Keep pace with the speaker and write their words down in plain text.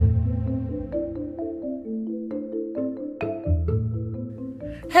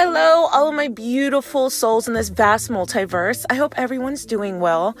Hello, all of my beautiful souls in this vast multiverse. I hope everyone's doing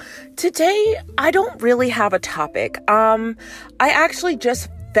well. Today, I don't really have a topic. I actually just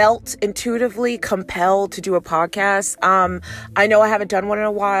felt intuitively compelled to do a podcast. I know I haven't done one in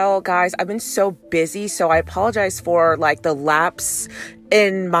a while, guys. I've been so busy, so I apologize for the lapse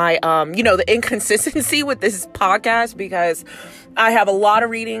in my, the inconsistency with this podcast, because I have a lot of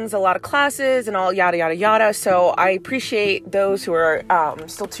readings, a lot of classes, and all yada, yada, yada. So I appreciate those who are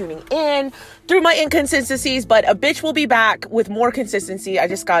still tuning in through my inconsistencies, but a bitch will be back with more consistency. I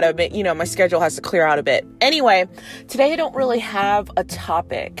just gotta admit, my schedule has to clear out a bit. Anyway, today I don't really have a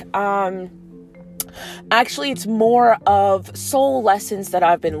topic. Actually, it's more of soul lessons that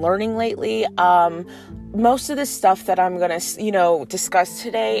I've been learning lately. Most of the stuff that I'm gonna, discuss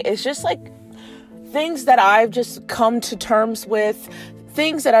today is just things that I've just come to terms with,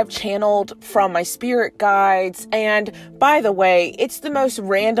 things that I've channeled from my spirit guides. And by the way, it's the most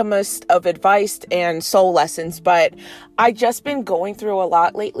randomest of advice and soul lessons, but I just been going through a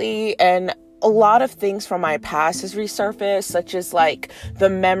lot lately, and a lot of things from my past has resurfaced, such as the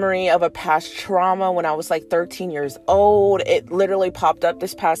memory of a past trauma when I was 13 years old. It literally popped up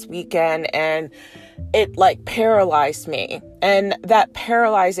this past weekend, and it paralyzed me. And that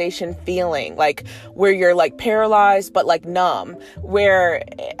paralyzation feeling, where you're paralyzed but numb, where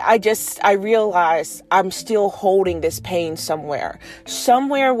I realize I'm still holding this pain somewhere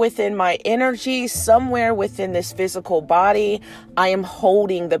within my energy, somewhere within this physical body. I am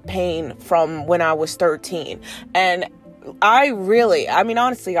holding the pain from when I was 13. And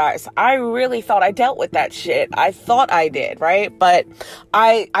honestly, guys, I really thought I dealt with that shit. I thought I did, right? But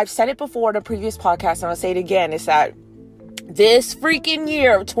I've said it before in a previous podcast, and I'll say it again, is that this freaking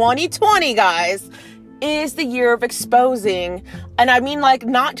year of 2020, guys, is the year of exposing. And I mean,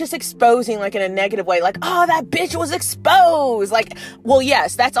 not just exposing in a negative way, oh, that bitch was exposed. Well,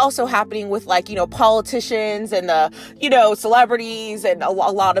 yes, that's also happening with politicians and the, celebrities, and a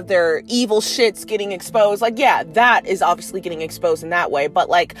lot of their evil shits getting exposed. Yeah, that is obviously getting exposed in that way. But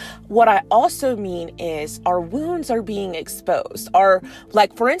what I also mean is our wounds are being exposed. Our,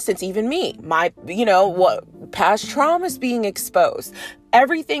 for instance, even me, my, past trauma is being exposed.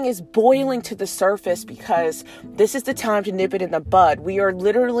 Everything is boiling to the surface because this is the time to nip it in the bud. We are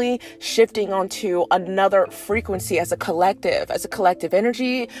literally shifting onto another frequency as a collective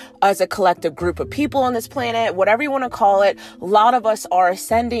energy, as a collective group of people on this planet, whatever you want to call it. A lot of us are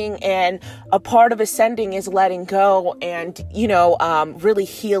ascending, and a part of ascending is letting go and, really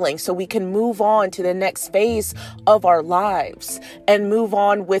healing, so we can move on to the next phase of our lives and move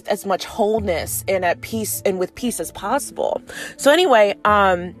on with as much wholeness and at peace and with peace as possible. So anyway,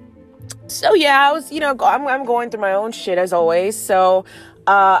 so yeah, I was, I'm going through my own shit as always. So,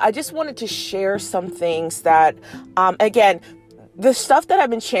 I just wanted to share some things that, again, the stuff that I've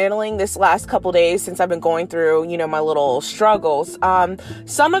been channeling this last couple days since I've been going through, my little struggles.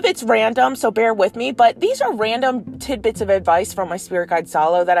 Some of it's random, so bear with me, but these are random tidbits of advice from my spirit guide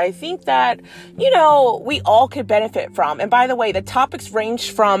Salo that I think that, we all could benefit from. And by the way, the topics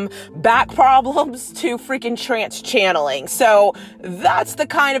range from back problems to freaking trance channeling. So that's the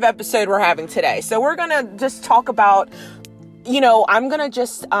kind of episode we're having today. So we're going to just talk about, I'm going to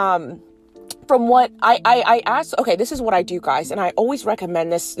just, from what I asked, okay, this is what I do, guys, and I always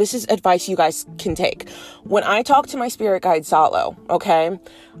recommend this. This is advice you guys can take. When I talk to my spirit guide Salo, okay,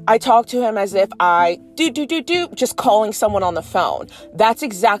 I talk to him as if I just calling someone on the phone. That's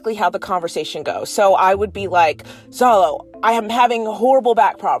exactly how the conversation goes. So I would be like, Salo, I am having horrible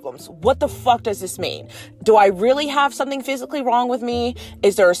back problems. What the fuck does this mean? Do I really have something physically wrong with me?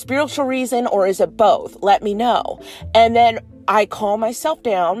 Is there a spiritual reason, or is it both? Let me know. And then I calm myself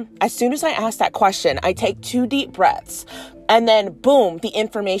down. As soon as I ask that question, I take 2 deep breaths, and then boom, the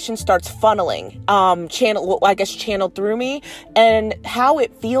information starts funneling, channeled through me, and how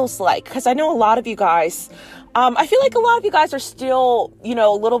it feels like. Because I know a lot of you guys, I feel like a lot of you guys are still, a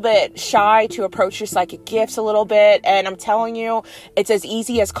little bit shy to approach your psychic gifts a little bit. And I'm telling you, it's as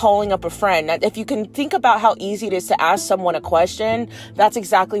easy as calling up a friend. If you can think about how easy it is to ask someone a question, that's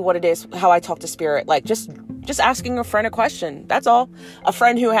exactly what it is, how I talk to spirit. Just asking a friend a question. That's all. A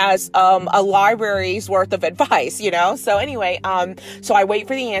friend who has a library's worth of advice, So anyway, so I wait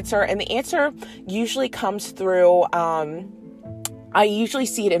for the answer, and the answer usually comes through, I usually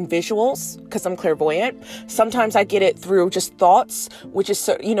see it in visuals because I'm clairvoyant. Sometimes I get it through just thoughts, which is,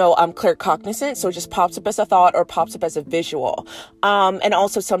 I'm claircognizant. So it just pops up as a thought or pops up as a visual. And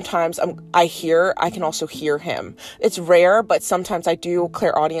also sometimes I can also hear him. It's rare, but sometimes I do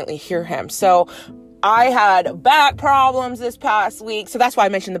clairaudiently hear him. So I had back problems this past week. So that's why I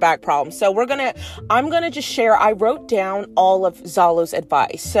mentioned the back problems. So I'm going to just share, I wrote down all of Zalo's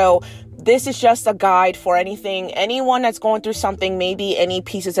advice. So this is just a guide for anyone that's going through something, maybe any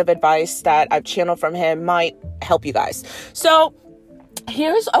pieces of advice that I've channeled from him might help you guys. So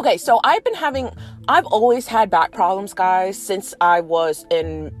so I've always had back problems, guys, since I was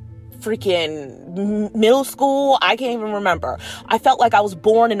in freaking middle school. I can't even remember. I felt like I was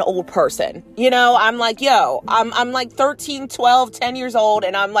born an old person. I'm like, I'm like 13, 12, 10 years old.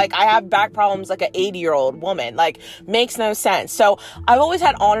 And I'm like, I have back problems like an 80-year-old woman. Like, makes no sense. So I've always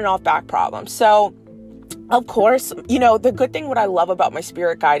had on and off back problems. So of course, the good thing, what I love about my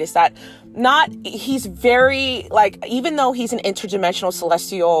spirit guide is that he's very, like, even though he's an interdimensional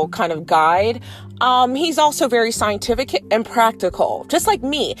celestial kind of guide, he's also very scientific and practical, just like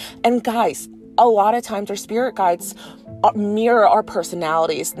me. And guys, a lot of times our spirit guides mirror our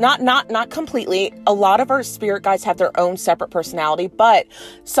personalities. Not completely. A lot of our spirit guides have their own separate personality, but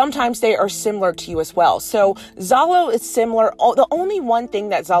sometimes they are similar to you as well. So Zalo is similar. The only one thing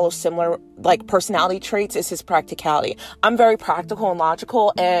that Zalo's similar, like personality traits, is his practicality. I'm very practical and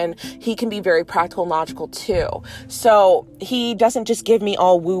logical, and he can be very practical and logical too. So he doesn't just give me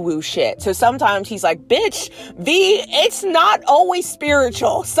all woo-woo shit. So sometimes he's like, bitch, V, it's not always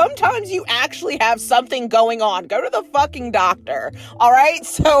spiritual. Sometimes you actually have something going on. Go to the fucking doctor. All right.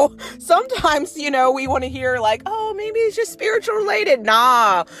 So sometimes, we want to hear like, oh, maybe it's just spiritual related.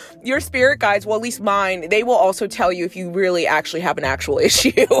 Nah, your spirit guides, well, at least mine, they will also tell you if you really actually have an actual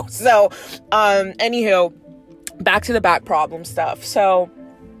issue. So, anywho, back to the back problem stuff. So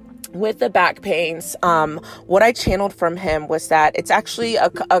with the back pains, what I channeled from him was that it's actually a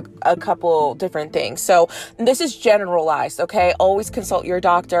couple different things. So this is generalized, okay? Always consult your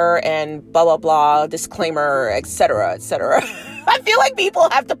doctor and blah, blah, blah, disclaimer, etc., etc. I feel like people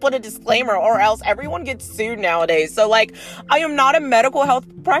have to put a disclaimer or else everyone gets sued nowadays. So like, I am not a medical health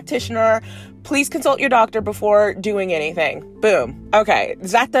practitioner. Please consult your doctor before doing anything. Boom. Okay.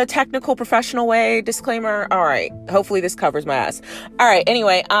 Is that the technical professional way? Disclaimer. All right. Hopefully this covers my ass. All right.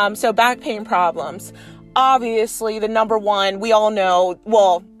 Anyway, so back pain problems. Obviously, the number one, we all know,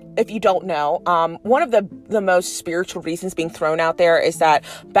 well, if you don't know, one of the most spiritual reasons being thrown out there is that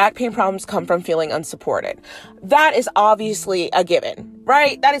back pain problems come from feeling unsupported. That is obviously a given,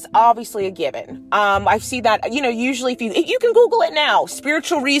 right? That is obviously a given. I've seen that, usually if you can Google it now,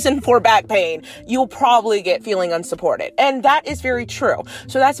 spiritual reason for back pain, you'll probably get feeling unsupported. And that is very true.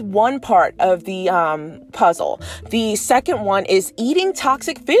 So that's one part of the puzzle. The second one is eating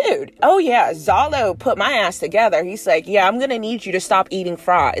toxic food. Oh yeah, Zalo put my ass together. He's like, yeah, I'm going to need you to stop eating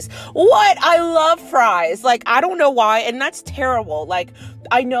fries. What? I love fries. Like, I don't know why. And that's terrible. Like,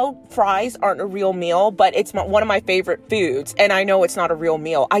 I know fries aren't a real meal, but it's one of my favorite foods. And I know it's not a real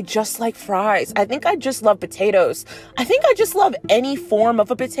meal. I just like fries. I think I just love potatoes. I think I just love any form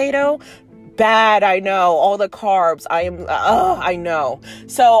of a potato. Bad, I know. All the carbs. I know.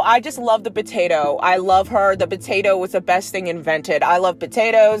 So I just love the potato. I love her. The potato was the best thing invented. I love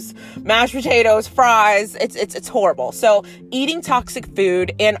potatoes, mashed potatoes, fries. It's horrible. So eating toxic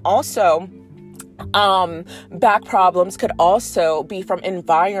food, and also back problems could also be from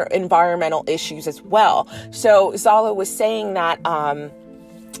environmental issues as well. So Zalo was saying that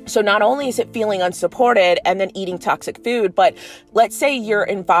so not only is it feeling unsupported and then eating toxic food, but let's say your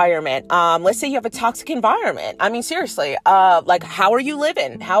environment, let's say you have a toxic environment. I mean, seriously, like, how are you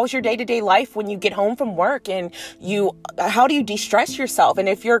living? How is your day-to-day life when you get home from work, and how do you de-stress yourself? And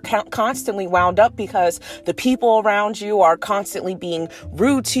if you're constantly wound up because the people around you are constantly being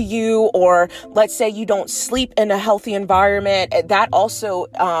rude to you, or let's say you don't sleep in a healthy environment, that also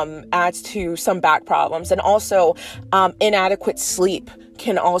adds to some back problems. And also inadequate sleep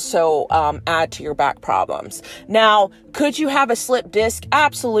can also add to your back problems. Now, could you have a slip disc?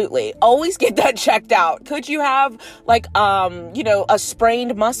 Absolutely. Always get that checked out. Could you have like, a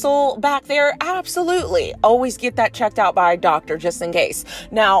sprained muscle back there? Absolutely. Always get that checked out by a doctor just in case.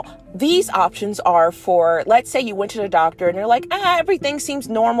 Now, these options are for, let's say you went to the doctor and you're like, everything seems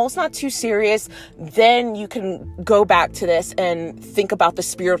normal. It's not too serious. Then you can go back to this and think about the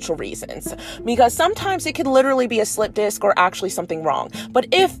spiritual reasons, because sometimes it could literally be a slip disc or actually something wrong. But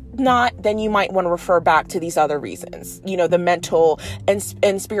if not, then you might want to refer back to these other reasons, the mental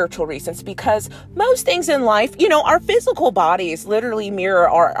and spiritual reasons, because most things in life, our physical bodies literally mirror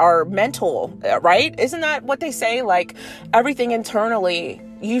our mental, right? Isn't that what they say? Like, everything internally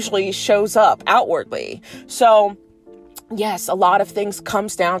usually shows up outwardly. So yes, a lot of things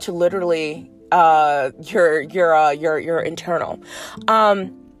comes down to literally your internal.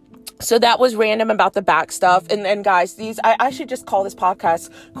 So that was random about the back stuff. And guys, I should just call this podcast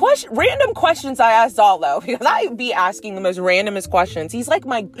random questions I asked Zalo, because I be asking the most randomest questions. He's like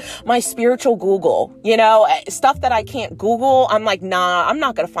my spiritual Google, you know, stuff that I can't Google. I'm like, nah, I'm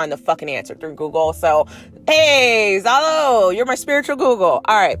not going to find the fucking answer through Google. So, hey, Zalo, you're my spiritual Google.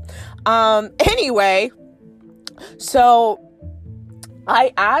 All right. Anyway, so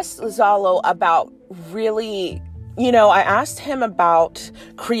I asked Zalo about really, you know, I asked him about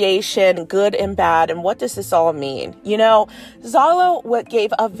creation, good and bad, and what does this all mean? You know, Zalo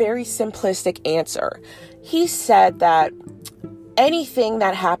gave a very simplistic answer. He said that anything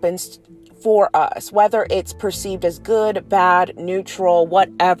that happens for us, whether it's perceived as good, bad, neutral,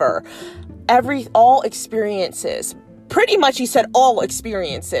 whatever, all experiences, pretty much he said all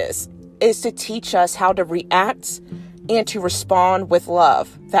experiences, is to teach us how to react and to respond with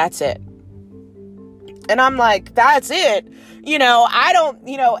love. That's it. And I'm like, that's it. You know,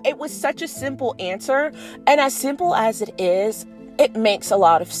 it was such a simple answer. And as simple as it is, it makes a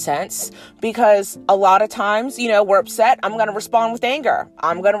lot of sense, because a lot of times, you know, we're upset. I'm going to respond with anger.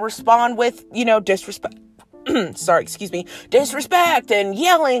 I'm going to respond with, you know, disrespect. Disrespect and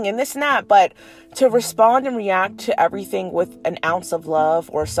yelling and this and that. But to respond and react to everything with an ounce of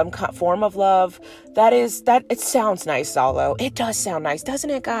love or some form of love, it sounds nice, Zalo. It does sound nice, doesn't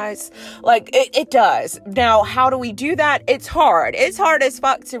it, guys? Like, it does. Now, how do we do that? It's hard. It's hard as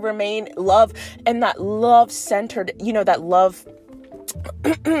fuck to remain love and that love-centered, you know, that love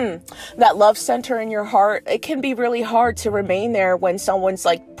that love center in your heart. It can be really hard to remain there when someone's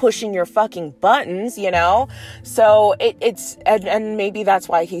like pushing your fucking buttons, you know? So it's maybe that's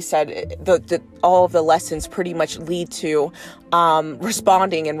why he said all of the lessons pretty much lead to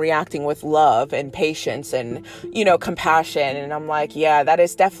responding and reacting with love and patience and, you know, compassion. And I'm like, yeah, that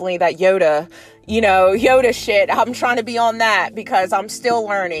is definitely that Yoda shit. I'm trying to be on that because I'm still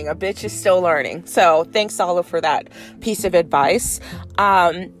learning. A bitch is still learning. So thanks, Salo, for that piece of advice.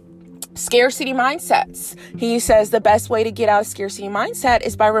 Scarcity mindsets. He says the best way to get out of scarcity mindset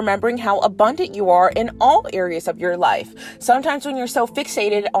is by remembering how abundant you are in all areas of your life. Sometimes when you're so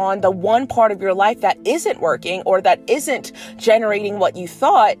fixated on the one part of your life that isn't working or that isn't generating what you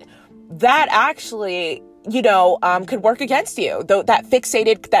thought, that actually, you know, could work against you. Though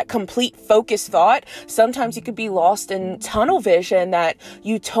that complete focused thought, sometimes you could be lost in tunnel vision that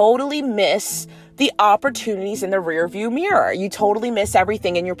you totally miss the opportunities in the rear view mirror. You totally miss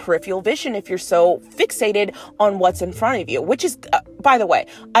everything in your peripheral vision if you're so fixated on what's in front of you, which is, by the way,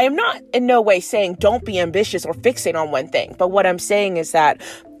 I am not in no way saying don't be ambitious or fixate on one thing. But what I'm saying is that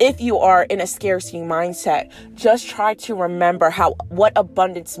if you are in a scarcity mindset, just try to remember what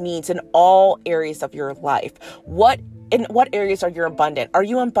abundance means in all areas of your life. In what areas are you abundant? Are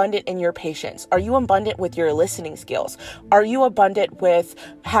you abundant in your patience? Are you abundant with your listening skills? Are you abundant with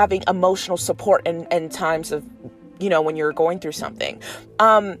having emotional support in times of, you know, when you're going through something?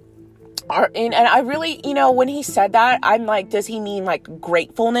 And I really, you know, when he said that, I'm like, does he mean like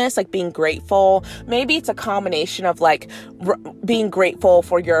gratefulness, like being grateful? Maybe it's a combination of like being grateful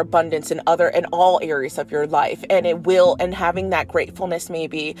for your abundance in all areas of your life. And having that gratefulness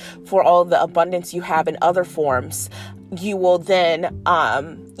maybe for all the abundance you have in other forms, you will then,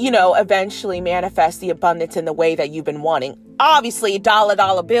 eventually manifest the abundance in the way that you've been wanting. Obviously,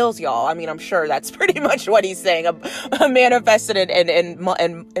 dollar bills, y'all. I mean, I'm sure that's pretty much what he's saying. Manifested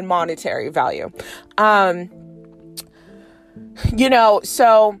in monetary value.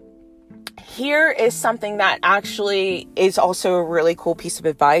 So here is something that actually is also a really cool piece of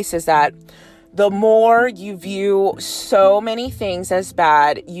advice, is that the more you view so many things as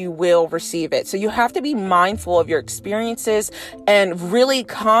bad, you will receive it. So you have to be mindful of your experiences and really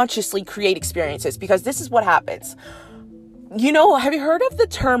consciously create experiences, because this is what happens. You know, have you heard of the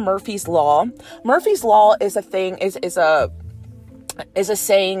term Murphy's Law? Murphy's Law is a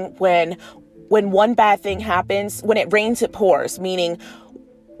saying when one bad thing happens, when it rains, it pours, meaning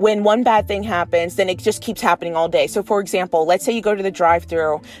when one bad thing happens, then it just keeps happening all day. So for example, let's say you go to the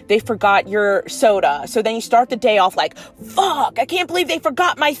drive-thru, they forgot your soda. So then you start the day off like, fuck, I can't believe they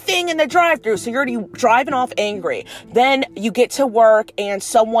forgot my thing in the drive-thru. So you're already driving off angry. Then you get to work and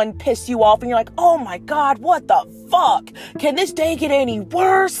someone pissed you off and you're like, oh my God, what the fuck? Can this day get any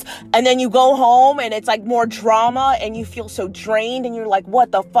worse? And then you go home and it's like more drama and you feel so drained and you're like,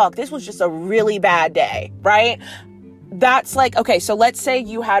 what the fuck? This was just a really bad day, right? That's like, okay, so let's say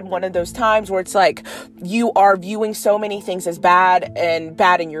you had one of those times where it's like you are viewing so many things as bad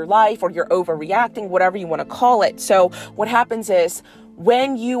in your life, or you're overreacting, whatever you want to call it. So what happens is,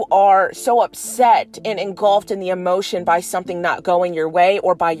 when you are so upset and engulfed in the emotion by something not going your way,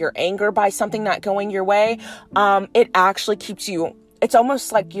 or by your anger by something not going your way, it actually keeps you it's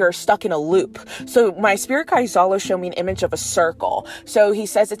almost like you're stuck in a loop. So my spirit guide Zalo showed me an image of a circle. So he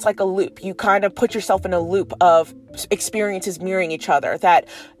says it's like a loop. You kind of put yourself in a loop of experiences mirroring each other, that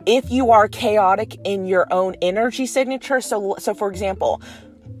if you are chaotic in your own energy signature, so for example,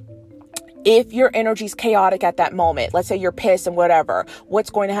 if your energy is chaotic at that moment, let's say you're pissed and whatever,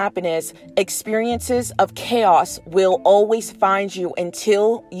 what's going to happen is experiences of chaos will always find you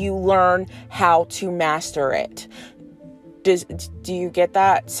until you learn how to master it. Do you get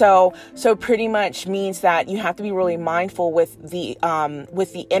that? So pretty much means that you have to be really mindful with the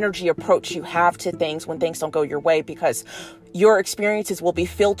energy approach you have to things when things don't go your way, because your experiences will be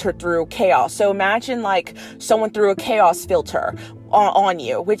filtered through chaos. So imagine like someone threw a chaos filter on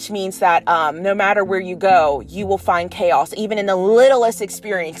you, which means that no matter where you go, you will find chaos, even in the littlest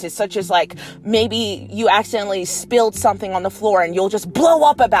experiences, such as like maybe you accidentally spilled something on the floor and you'll just blow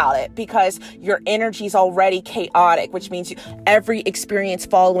up about it because your energy is already chaotic, which means every experience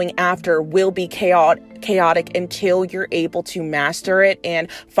following after will be chaotic until you're able to master it and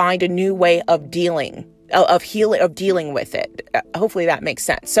find a new way of dealing with it. Hopefully that makes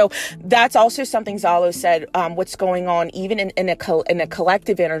sense. So that's also something Zalo said, what's going on even in a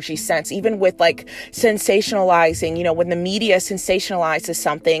collective energy sense, even with like sensationalizing, when the media sensationalizes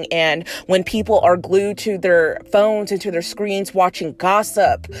something and when people are glued to their phones and to their screens watching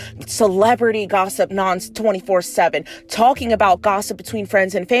gossip, celebrity gossip 24/7, talking about gossip between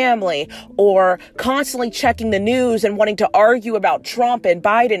friends and family, or constantly checking the news and wanting to argue about Trump and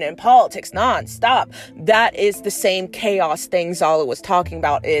Biden and politics nonstop. That is the same chaos thing Zalo was talking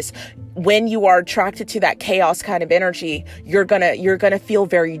about, is when you are attracted to that chaos kind of energy, you're gonna feel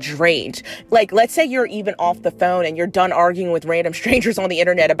very drained. Like, let's say you're even off the phone and you're done arguing with random strangers on the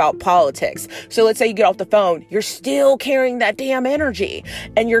internet about politics. So let's say you get off the phone, you're still carrying that damn energy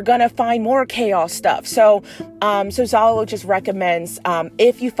and you're gonna find more chaos stuff. So Zalo just recommends,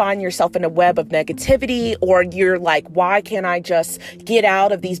 if you find yourself in a web of negativity, or you're like, why can't I just get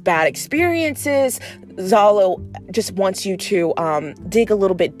out of these bad experiences? Zalo just wants you to dig a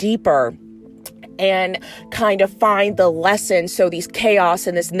little bit deeper and kind of find the lesson so these chaos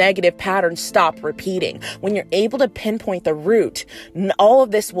and this negative pattern stop repeating. When you're able to pinpoint the root, all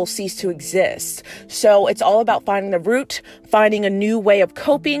of this will cease to exist. So it's all about finding the root, finding a new way of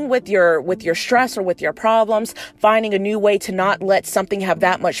coping with your stress or with your problems, finding a new way to not let something have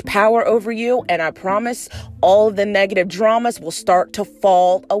that much power over you. And I promise all of the negative dramas will start to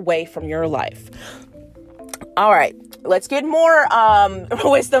fall away from your life. All right, let's get more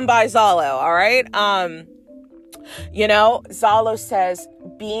wisdom by Zalo. All right. Zalo says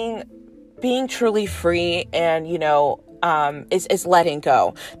being truly free and, is letting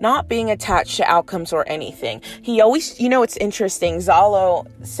go, not being attached to outcomes or anything. He always, it's interesting. Zalo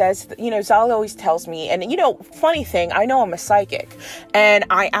says, Zalo always tells me, and, funny thing, I know I'm a psychic, and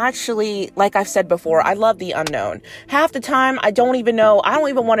I actually, like I've said before, I love the unknown. Half the time, I don't even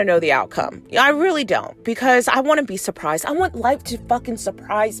want to know the outcome. I really don't, because I want to be surprised. I want life to fucking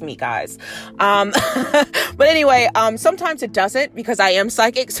surprise me, guys. But anyway, sometimes it doesn't, because I am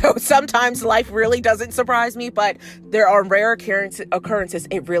psychic, so sometimes life really doesn't surprise me, but there are rare occurrences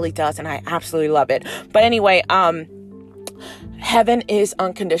it really does, and I absolutely love it. But anyway, heaven is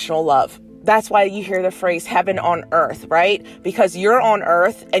unconditional love. That's why you hear the phrase heaven on earth, right? Because you're on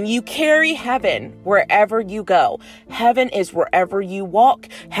earth and you carry heaven wherever you go. Heaven is wherever you walk.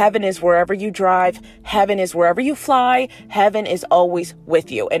 Heaven is wherever you drive. Heaven is wherever you fly. Heaven is always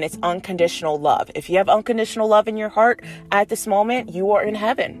with you, and it's unconditional love. If you have unconditional love in your heart at this moment, you are in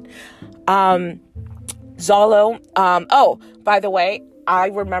heaven. Zalo, by the way, I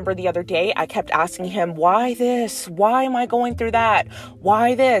remember the other day, I kept asking him, why this? Why am I going through that?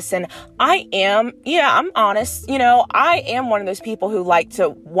 Why this? And I'm honest, I am one of those people who like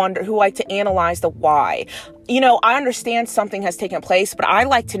to analyze the why. I understand something has taken place, but I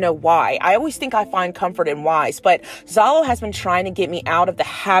like to know why. I always think I find comfort in whys, but Zalo has been trying to get me out of the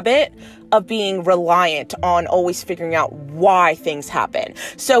habit of being reliant on always figuring out why things happen.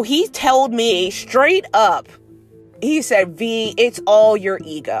 So he told me straight up, he said, V, it's all your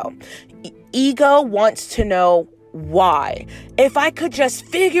ego. Ego wants to know why. If I could just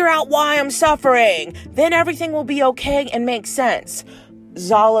figure out why I'm suffering, then everything will be okay and make sense.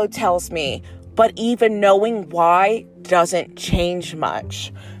 Zalo tells me, but even knowing why doesn't change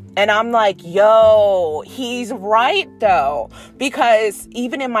much. And I'm like, yo, he's right though. Because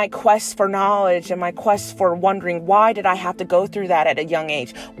even in my quest for knowledge and my quest for wondering, why did I have to go through that at a young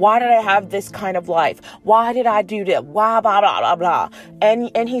age? Why did I have this kind of life? Why did I do that? Blah, blah, blah, blah, blah.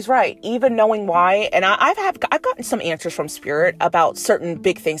 And he's right. Even knowing why. And I've gotten some answers from spirit about certain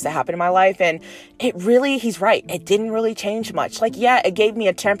big things that happened in my life. And he's right. It didn't really change much. Like, yeah, it gave me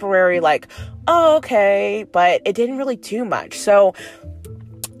a temporary like, oh, okay. But it didn't really do much. So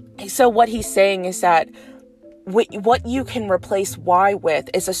what he's saying is that what you can replace why with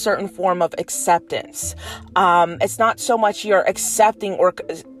is a certain form of acceptance. It's not so much you're accepting, or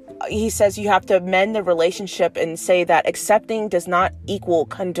he says you have to mend the relationship and say that accepting does not equal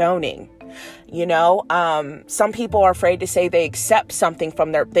condoning. You know, some people are afraid to say they accept something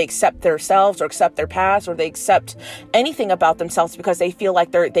they accept themselves or accept their past or they accept anything about themselves because they feel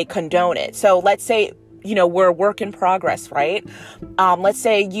like they condone it. So let's say, you know, we're a work in progress, right? Let's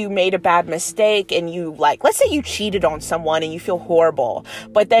say you made a bad mistake and let's say you cheated on someone and you feel horrible,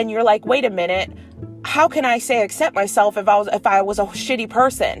 but then you're like, wait a minute, how can I say accept myself if I was a shitty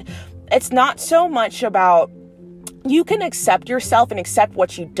person? It's not so much about, you can accept yourself and accept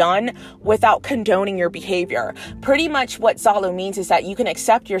what you've done without condoning your behavior. Pretty much what Zalo means is that you can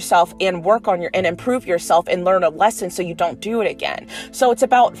accept yourself and work on and improve yourself and learn a lesson so you don't do it again. So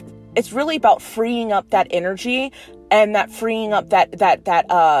it's really about freeing up that energy, and that freeing up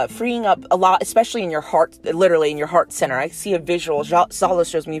freeing up a lot, especially in your heart, literally in your heart center. I see a visual. Zalo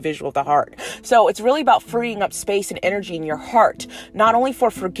shows me a visual of the heart. So it's really about freeing up space and energy in your heart, not only for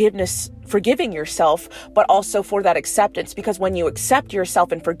forgiving yourself, but also for that acceptance. Because when you accept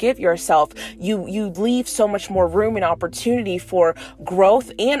yourself and forgive yourself, you leave so much more room and opportunity for growth,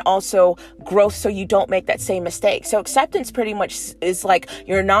 and also growth so you don't make that same mistake. So acceptance pretty much is like,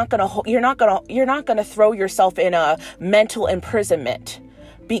 you're not gonna throw yourself in a mental imprisonment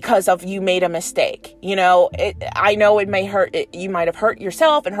because of you made a mistake. You know, I know it may hurt. You might have hurt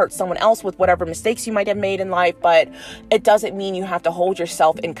yourself and hurt someone else with whatever mistakes you might have made in life, but it doesn't mean you have to hold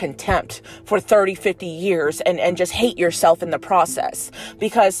yourself in contempt for 30, 50 years and just hate yourself in the process.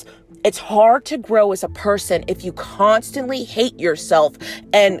 Because it's hard to grow as a person if you constantly hate yourself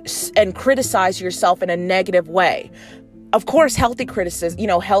and criticize yourself in a negative way. Of course, healthy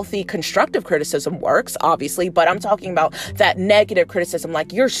constructive criticism works, obviously, but I'm talking about that negative criticism,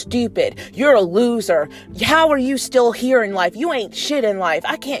 like, you're stupid, you're a loser, how are you still here in life, you ain't shit in life,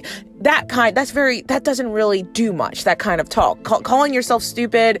 I can't, that doesn't really do much, that kind of talk. Calling yourself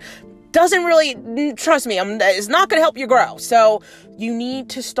stupid doesn't really, trust me, it's not going to help you grow. So you need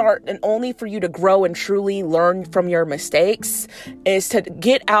to start, and only for you to grow and truly learn from your mistakes is to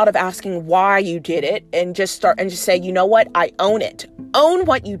get out of asking why you did it and just say, you know what? I own it. Own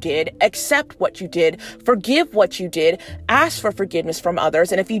what you did, accept what you did, forgive what you did, ask for forgiveness from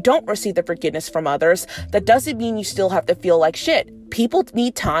others. And if you don't receive the forgiveness from others, that doesn't mean you still have to feel like shit. People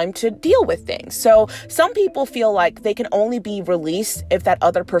need time to deal with things. So some people feel like they can only be released if that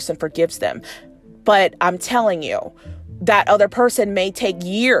other person forgives them. But I'm telling you, that other person may take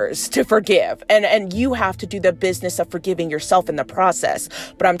years to forgive. And you have to do the business of forgiving yourself in the process.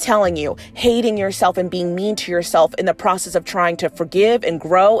 But I'm telling you, hating yourself and being mean to yourself in the process of trying to forgive and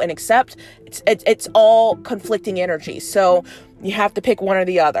grow and accept, it's all conflicting energy. So you have to pick one or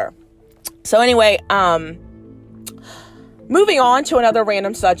the other. So anyway, moving on to another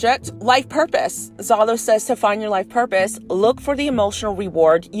random subject, life purpose. Zalo says to find your life purpose, look for the emotional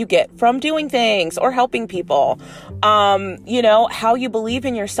reward you get from doing things or helping people. How you believe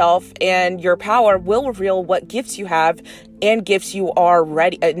in yourself and your power will reveal what gifts you have and gifts you are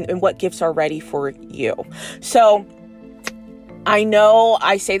ready, and what gifts are ready for you. So I know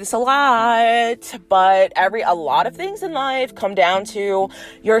I say this a lot, but a lot of things in life come down to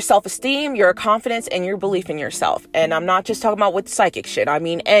your self-esteem, your confidence, and your belief in yourself. And I'm not just talking about with psychic shit. I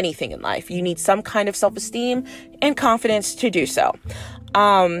mean, anything in life. You need some kind of self-esteem and confidence to do so.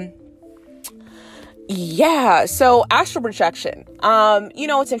 So astral projection.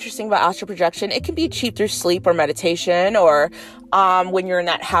 What's interesting about astral projection? It can be achieved through sleep or meditation, or when you're in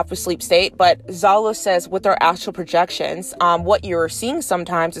that half asleep state. But Zalo says with our astral projections, what you're seeing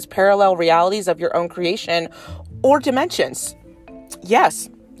sometimes is parallel realities of your own creation or dimensions. Yes,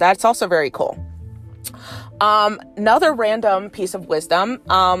 that's also very cool. Another random piece of wisdom,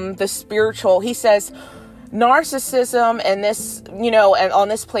 the spiritual, he says, narcissism and this, and on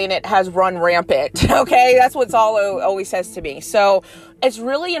this planet has run rampant. Okay. That's what Zalo always says to me. So it's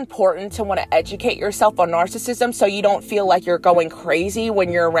really important to want to educate yourself on narcissism so you don't feel like you're going crazy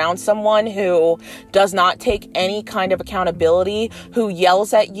when you're around someone who does not take any kind of accountability, who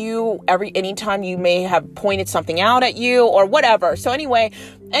yells at you anytime you may have pointed something out at you or whatever. So anyway,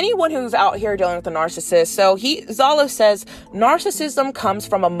 anyone who's out here dealing with a narcissist, so Zalo says narcissism comes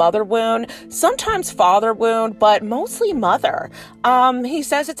from a mother wound, sometimes father wound, but mostly mother. He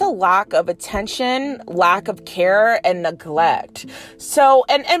says it's a lack of attention, lack of care, and neglect. So,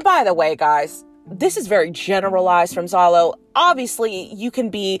 and by the way, guys, this is very generalized from Zalo. Obviously, you can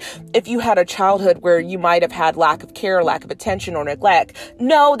be, if you had a childhood where you might have had lack of care, lack of attention, or neglect.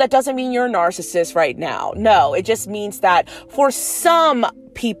 No, that doesn't mean you're a narcissist right now. No, it just means that for some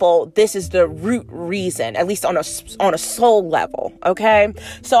people, this is the root reason, at least on a soul level. Okay.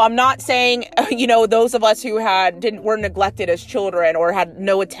 So I'm not saying, those of us who were neglected as children or had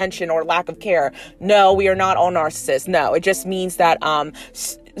no attention or lack of care. No, we are not all narcissists. No, it just means that,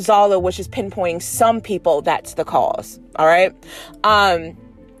 Zalo was just pinpointing some people that's the cause. All right.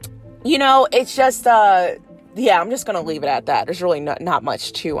 It's just, I'm just going to leave it at that. There's really not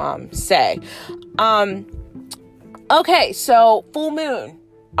much to, say. Okay. So full moon.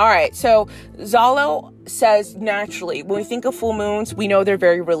 All right. So Zalo says naturally, when we think of full moons, we know they're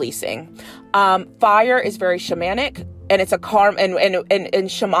very releasing. Fire is very shamanic, and it's a calm and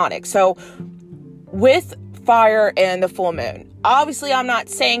shamanic. So with fire and the full moon, obviously I'm not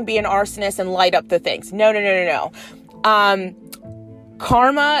saying be an arsonist and light up the things. No.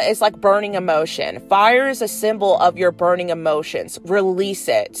 Karma is like burning emotion. Fire is a symbol of your burning emotions. Release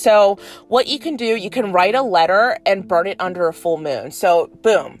it. So what you can do, you can write a letter and burn it under a full moon. So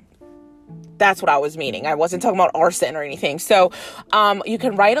boom. That's what I was meaning. I wasn't talking about arson or anything. So, you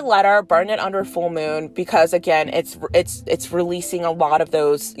can write a letter, burn it under a full moon, because again, it's releasing a lot of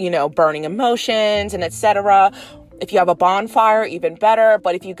those, burning emotions and etc. If you have a bonfire, even better.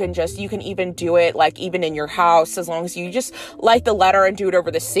 But if you can even do it, like even in your house, as long as you just light the letter and do it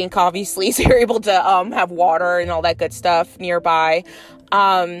over the sink, obviously, so you're able to, have water and all that good stuff nearby.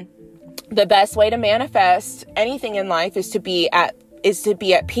 The best way to manifest anything in life is to be at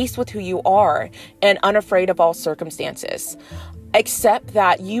peace with who you are and unafraid of all circumstances. Except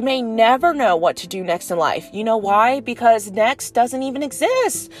that you may never know what to do next in life. You know why? Because next doesn't even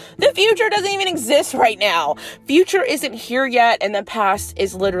exist. The future doesn't even exist right now. Future isn't here yet, and the past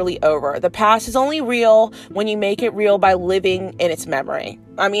is literally over. The past is only real when you make it real by living in its memory.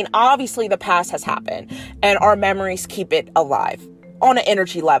 I mean, obviously the past has happened, and our memories keep it alive. On an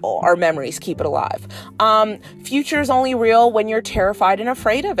energy level, our memories keep it alive. Future is only real when you're terrified and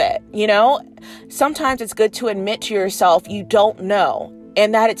afraid of it. Sometimes it's good to admit to yourself you don't know,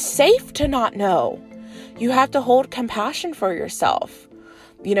 and that it's safe to not know. You have to hold compassion for yourself.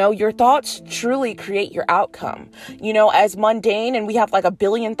 Your thoughts truly create your outcome. As mundane, and we have like 1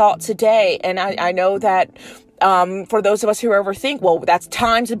 billion thoughts a day. And I know that, for those of us who overthink, well, that's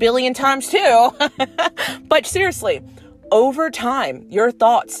times 1 billion times 2. But seriously, over time, your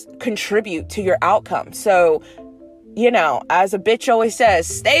thoughts contribute to your outcome. So, as a bitch always says,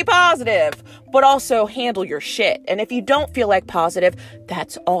 stay positive, but also handle your shit. And if you don't feel like positive,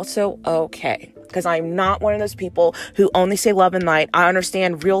 that's also okay. Because I'm not one of those people who only say love and light. I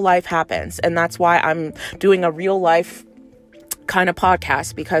understand real life happens. And that's why I'm doing a real life kind of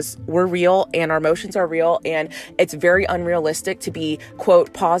podcast, because we're real and our emotions are real, and it's very unrealistic to be,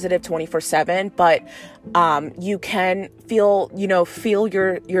 quote, positive 24/7, but you can feel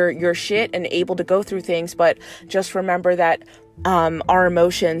your shit and able to go through things. But just remember that our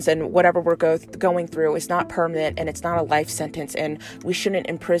emotions and whatever we're going through is not permanent, and it's not a life sentence, and we shouldn't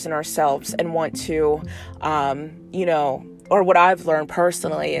imprison ourselves and want to or what I've learned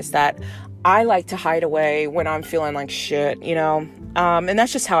personally is that I like to hide away when I'm feeling like shit, and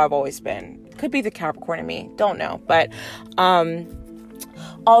that's just how I've always been. Could be the Capricorn in me, don't know. But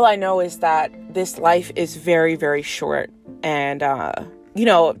all I know is that this life is very, very short. And,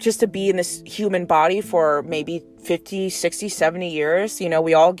 just to be in this human body for maybe 50, 60, 70 years,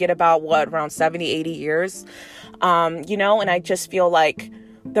 we all get about around 70, 80 years, and I just feel like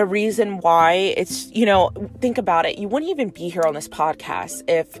the reason why it's, think about it. You wouldn't even be here on this podcast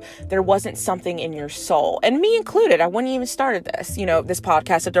if there wasn't something in your soul, and me included. I wouldn't even started this, this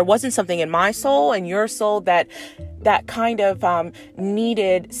podcast, if there wasn't something in my soul and your soul that kind of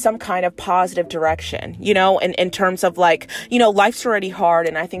needed some kind of positive direction, in terms of life's already hard.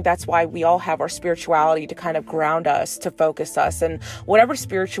 And I think that's why we all have our spirituality to kind of ground us, to focus us, and whatever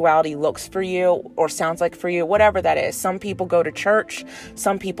spirituality looks for you or sounds like for you, whatever that is. Some people go to church,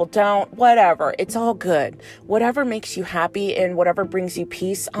 some people don't, whatever. It's all good. Whatever makes you happy and whatever brings you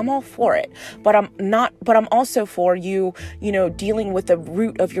peace, I'm all for it. But I'm also for you, dealing with the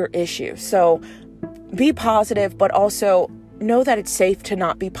root of your issue. So be positive, but also know that it's safe to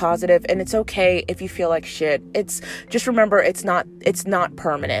not be positive, and it's okay if you feel like shit. It's just remember, it's not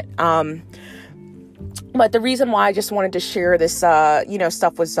permanent. But the reason why I just wanted to share this,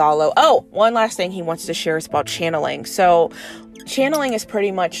 stuff with Zalo. Oh, one last thing he wants to share is about channeling. So channeling is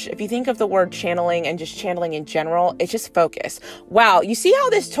pretty much, if you think of the word channeling and just channeling in general, it's just focus. Wow. You see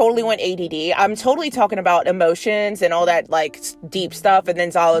how this totally went ADD? I'm totally talking about emotions and all that like deep stuff. And then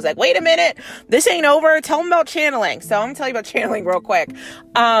Zalo's like, wait a minute, this ain't over. Tell them about channeling. So I'm gonna tell you about channeling real quick.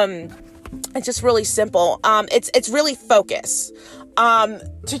 It's just really simple. It's really focus.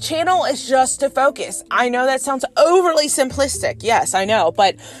 To channel is just to focus. I know that sounds overly simplistic. Yes, I know.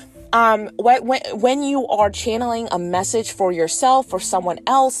 But when you are channeling a message for yourself or someone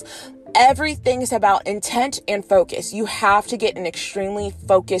else, everything is about intent and focus. You have to get an extremely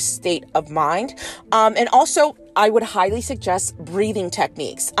focused state of mind. And also, I would highly suggest breathing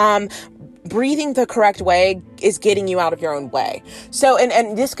techniques. Breathing the correct way is getting you out of your own way. So,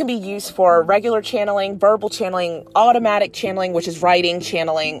 and this can be used for regular channeling, verbal channeling, automatic channeling, which is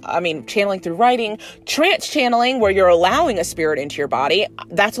channeling through writing, trance channeling, where you're allowing a spirit into your body.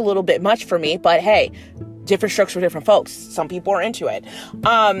 That's a little bit much for me, but hey, different strokes for different folks. Some people are into it.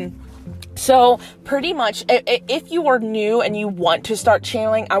 So pretty much, if you are new and you want to start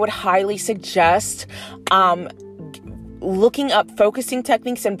channeling, I would highly suggest, looking up focusing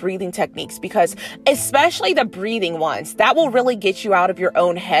techniques and breathing techniques, because especially the breathing ones, that will really get you out of your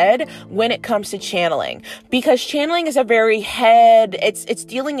own head when it comes to channeling, because channeling is a very head, it's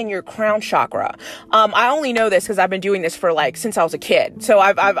dealing in your crown chakra. I only know this because I've been doing this for since I was a kid. So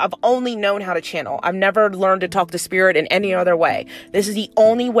I've only known how to channel. I've never learned to talk to spirit in any other way. This is the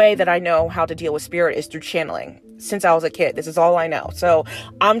only way that I know how to deal with spirit is through channeling. Since I was a kid, this is all I know. So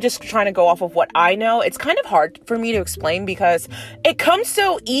I'm just trying to go off of what I know. It's kind of hard for me to explain because it comes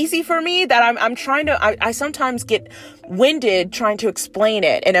so easy for me that I'm trying to, I sometimes get winded trying to explain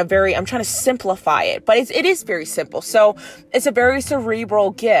it in I'm trying to simplify it, but it is very simple. So it's a very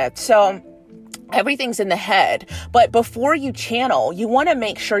cerebral gift. So everything's in the head. But before you channel, you want to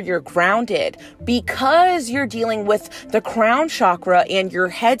make sure you're grounded, because you're dealing with the crown chakra and your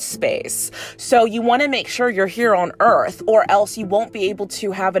head space. So you want to make sure you're here on earth, or else you won't be able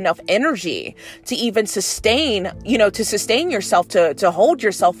to have enough energy to even sustain yourself, to hold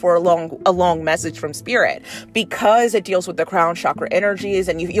yourself for a long message from spirit, because it deals with the crown chakra energies,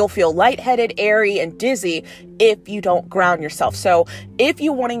 and you'll feel lightheaded, airy, and dizzy if you don't ground yourself. So if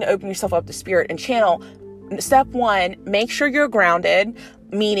you're wanting to open yourself up to spirit and channel, step one, make sure you're grounded,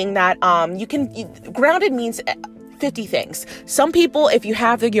 meaning that grounded means 50 things. Some people, if you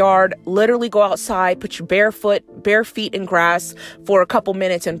have the yard, literally go outside, put your bare feet in grass for a couple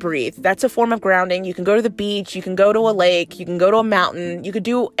minutes and breathe. That's a form of grounding. You can go to the beach, you can go to a lake, you can go to a mountain, you could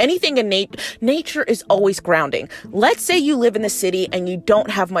do anything in nature is always grounding. Let's say you live in the city and you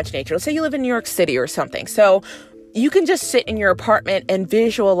don't have much nature. Let's say you live in New York City or something. So you can just sit in your apartment and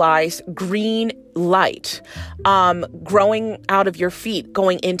visualize green light growing out of your feet,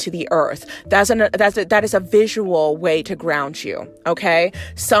 going into the earth. That is a visual way to ground you. Okay.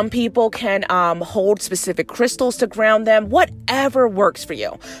 Some people can hold specific crystals to ground them. Whatever works for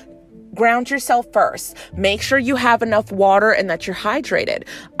you. Ground yourself first. Make sure you have enough water and that you're hydrated.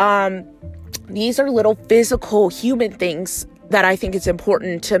 These are little physical human things that I think it's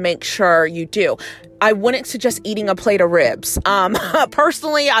important to make sure you do. I wouldn't suggest eating a plate of ribs.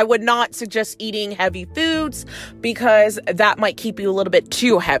 Personally, I would not suggest eating heavy foods, because that might keep you a little bit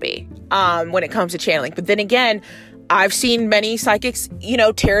too heavy when it comes to channeling. But then again, I've seen many psychics,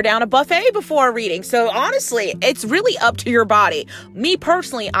 tear down a buffet before reading. So honestly, it's really up to your body. Me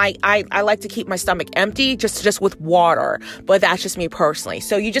personally, I like to keep my stomach empty, just with water, but that's just me personally.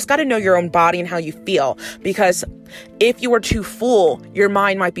 So you just got to know your own body and how you feel, because if you are too full, your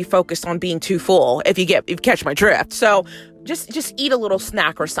mind might be focused on being too full, if you catch my drift. So just eat a little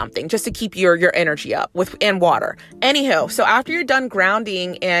snack or something just to keep your energy up and water. Anywho, so after you're done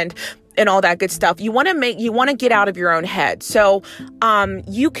grounding and all that good stuff, you want to get out of your own head. So,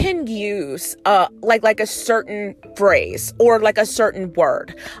 you can use, like a certain phrase or like a certain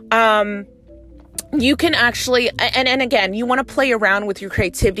word. You can actually, and again, you want to play around with your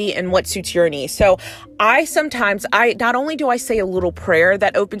creativity and what suits your needs. So not only do I say a little prayer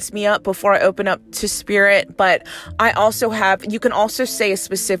that opens me up before I open up to spirit, but you can also say a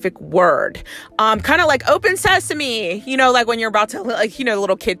specific word, kind of like open sesame, like when you're about to, the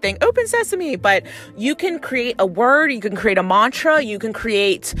little kid thing, open sesame. But you can create a word, you can create a mantra, you can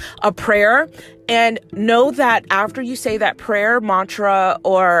create a prayer, and know that after you say that prayer, mantra,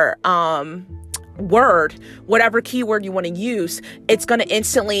 or word, whatever keyword you want to use, it's going to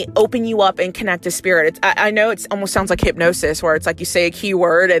instantly open you up and connect to spirit. I know it almost sounds like hypnosis, where it's like you say a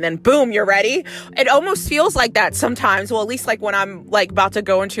keyword and then boom, you're ready. It almost feels like that sometimes. Well, at least like when I'm like about to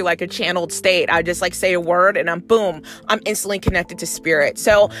go into like a channeled state, I just like say a word and I'm instantly connected to spirit.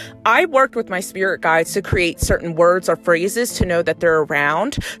 So I worked with my spirit guides to create certain words or phrases to know that they're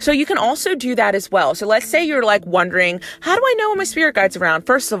around. So you can also do that as well. So let's say you're like wondering, how do I know when my spirit guide's around?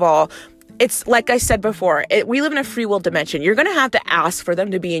 First of all, it's like I said before, we live in a free will dimension. You're going to have to ask for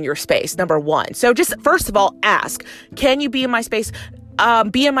them to be in your space, number one. So just first of all, ask, can you be in my space?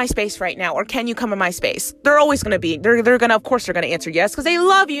 Be in my space right now, or can you come in my space? They're always going to be, they're going to, of course, they're going to answer yes, because they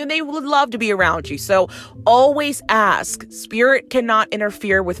love you and they would love to be around you. So always ask. Spirit cannot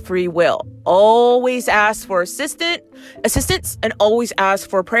interfere with free will. Always ask for assistance, and always ask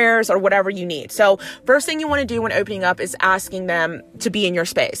for prayers or whatever you need. So first thing you want to do when opening up is asking them to be in your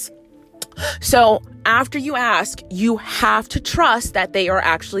space. So after you ask, you have to trust that they are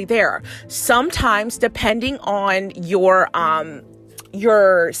actually there. Sometimes, depending on your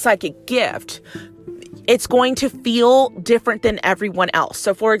psychic gift, it's going to feel different than everyone else.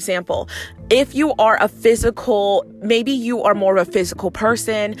 So for example, if you are maybe you are more of a physical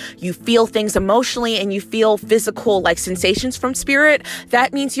person, you feel things emotionally and you feel physical like sensations from spirit,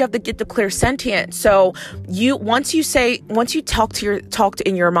 that means you have to get the clairsentient. So once you talk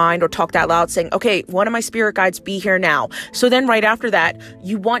in your mind or talk out loud saying, okay, one of my spirit guides be here now. So then right after that,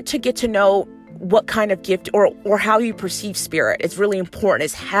 you want to get to know what kind of gift or how you perceive spirit. It's really important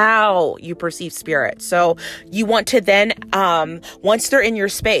is how you perceive spirit. So you want to then, once they're in your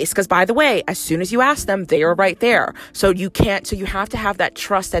space, because by the way, as soon as you ask them, they are right there. So you have to have that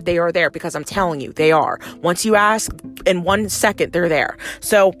trust that they are there, because I'm telling you, they are. Once you ask, in 1 second, they're there.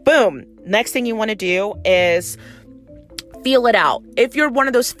 So boom. Next thing you want to do is feel it out. If you're one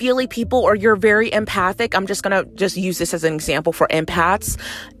of those feely people or you're very empathic, I'm just going to use this as an example for empaths.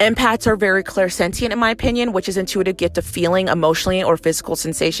 Empaths are very clairsentient, in my opinion, which is intuitive gift of feeling emotionally or physical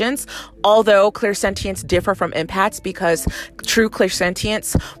sensations. Although clairsentients differ from empaths, because true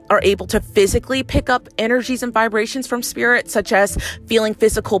clairsentients are able to physically pick up energies and vibrations from spirit, such as feeling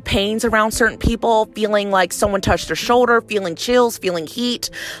physical pains around certain people, feeling like someone touched their shoulder, feeling chills, feeling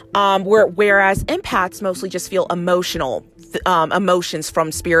heat. Whereas empaths mostly just feel emotions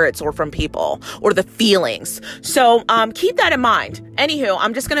from spirits or from people, or the feelings. So keep that in mind. Anywho,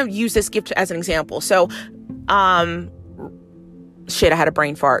 I'm just going to use this gift as an example. So shit, I had a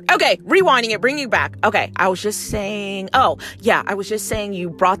brain fart. Okay, rewinding it, bringing it back. Okay, I was just saying you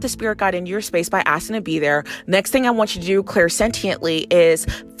brought the spirit guide into your space by asking to be there. Next thing I want you to do clairsentiently is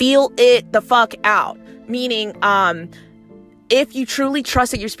feel it the fuck out. Meaning, if you truly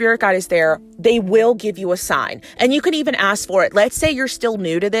trust that your spirit guide is there, they will give you a sign. And you can even ask for it. Let's say you're still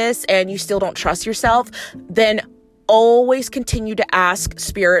new to this and you still don't trust yourself, then always continue to ask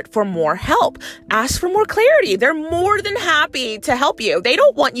spirit for more help. Ask for more clarity. They're more than happy to help you. They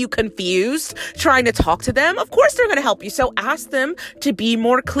don't want you confused trying to talk to them. Of course they're going to help you. So ask them to be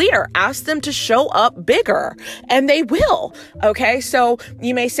more clear. Ask them to show up bigger, and they will. Okay. So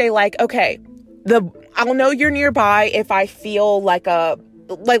you may say like, okay, I'll know you're nearby if I feel like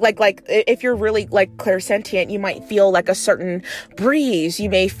if you're really like clairsentient, you might feel like a certain breeze. You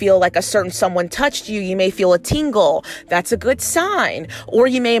may feel like a certain someone touched you. You may feel a tingle. That's a good sign. Or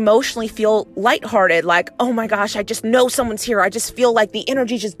you may emotionally feel lighthearted, like, oh my gosh, I just know someone's here. I just feel like the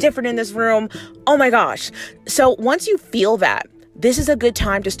energy is just different in this room. Oh my gosh. So once you feel that, this is a good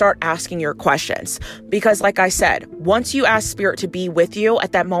time to start asking your questions, because like I said, once you ask spirit to be with you,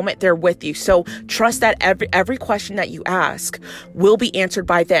 at that moment, they're with you. So trust that every question that you ask will be answered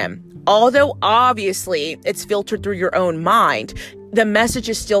by them. Although obviously it's filtered through your own mind, the message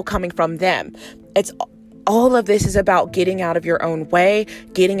is still coming from them. All of this is about getting out of your own way,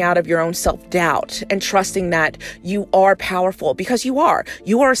 getting out of your own self-doubt, and trusting that you are powerful, because you are.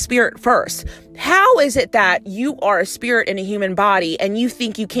 You are a spirit first. How is it that you are a spirit in a human body and you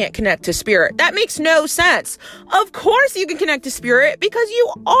think you can't connect to spirit? That makes no sense. Of course you can connect to spirit, because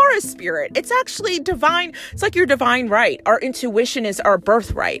you are a spirit. It's actually divine. It's like your divine right. Our intuition is our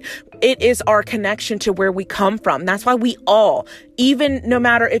birthright. It is our connection to where we come from. That's why we all, even no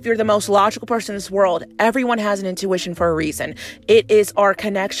matter if you're the most logical person in this world, everyone has an intuition for a reason. It is our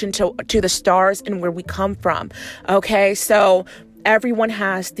connection to the stars and where we come from. Okay, so everyone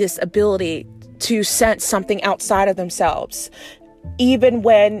has this ability to sense something outside of themselves. Even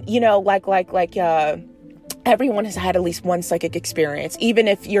when, everyone has had at least one psychic experience, even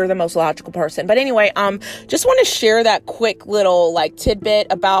if you're the most logical person. But anyway, just want to share that quick little like tidbit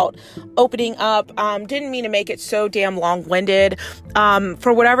about opening up. Didn't mean to make it so damn long-winded.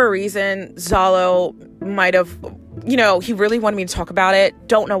 For whatever reason, Zalo might have, he really wanted me to talk about it.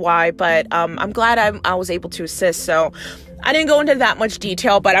 Don't know why, but I'm glad I was able to assist. So I didn't go into that much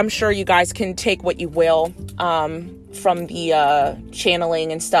detail, but I'm sure you guys can take what you will from the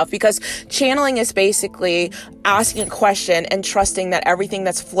channeling and stuff, because channeling is basically asking a question and trusting that everything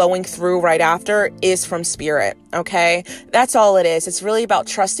that's flowing through right after is from spirit. Okay, that's all it is. It's really about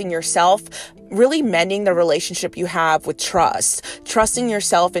trusting yourself, really mending the relationship you have with trusting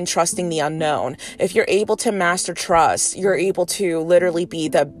yourself and trusting the unknown. If you're able to master trust, you're able to literally be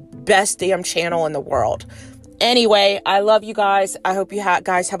the best damn channel in the world. Anyway, I love you guys. I hope you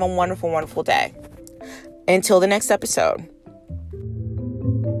guys have a wonderful, wonderful day. Until the next episode.